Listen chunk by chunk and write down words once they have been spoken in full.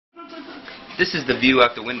This is the view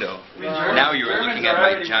out the window. Now you are looking at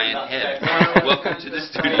my giant head. Welcome to the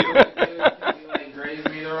studio.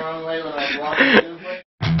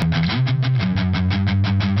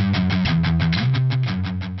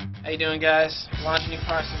 How you doing, guys? Launching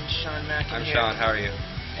Parsons, Sean Mackin I'm here. Sean, how are you?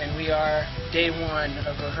 And we are day one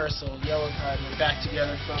of rehearsal, Yellowcard. We're back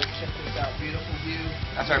together, folks. Check this out, beautiful view.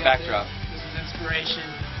 That's our backdrop. This is inspiration.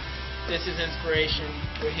 This is inspiration.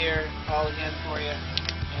 We're here all again for you.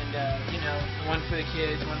 And, you know, one for the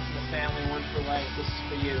kids, one for the family, one for life. This is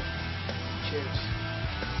for you. Cheers.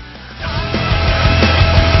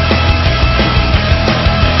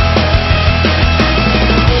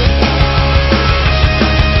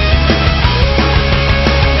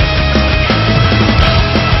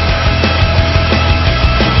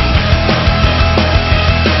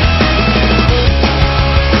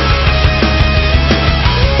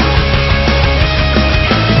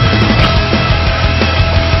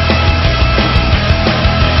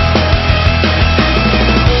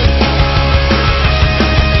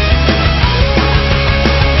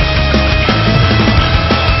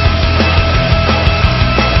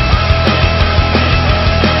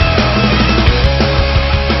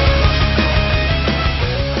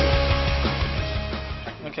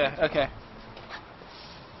 Okay.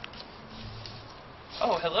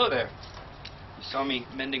 Oh, hello there. You saw me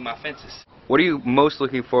mending my fences. What are you most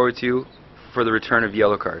looking forward to for the return of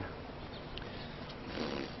Yellowcard?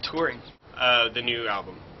 Touring. The new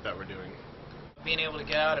album that we're doing. Being able to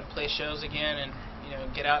get out and play shows again and, you know,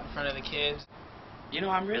 get out in front of the kids. You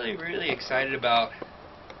know, I'm really excited about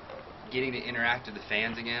getting to interact with the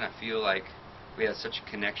fans again. I feel like we have such a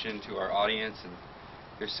connection to our audience, and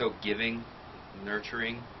they're so giving,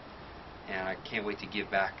 nurturing, and I can't wait to give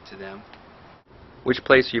back to them. Which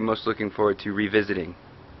place are you most looking forward to revisiting?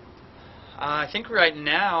 I think right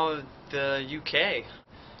now, the UK.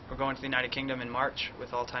 We're going to the United Kingdom in March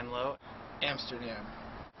with All Time Low. Amsterdam.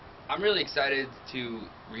 I'm really excited to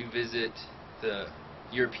revisit the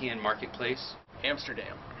European marketplace.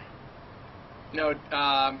 Amsterdam. No,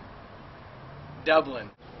 Dublin.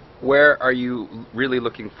 Where are you really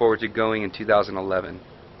looking forward to going in 2011?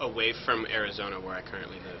 Away from Arizona, where I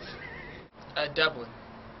currently live. Dublin.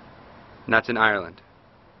 And that's in Ireland.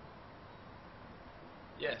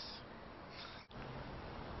 Yes.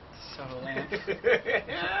 So, Lance.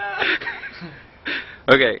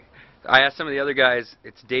 Okay, I asked some of the other guys,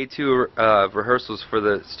 it's day 2 of rehearsals for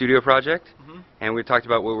the studio project, and we talked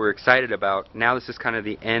about what we're excited about. Now this is kind of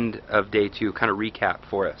the end of day 2, kind of recap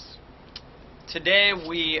for us. Today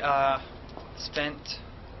we kind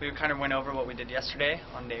of went over what we did yesterday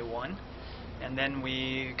on day 1, and then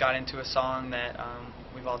we got into a song that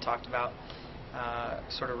we've all talked about,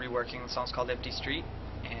 sort of reworking. The song's called Empty Street,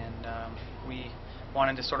 and we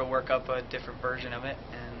wanted to sort of work up a different version of it,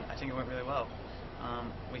 and I think it went really well.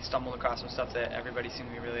 We stumbled across some stuff that everybody seemed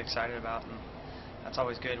to be really excited about, and that's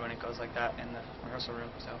always good when it goes like that in the rehearsal room,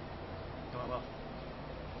 so it went well.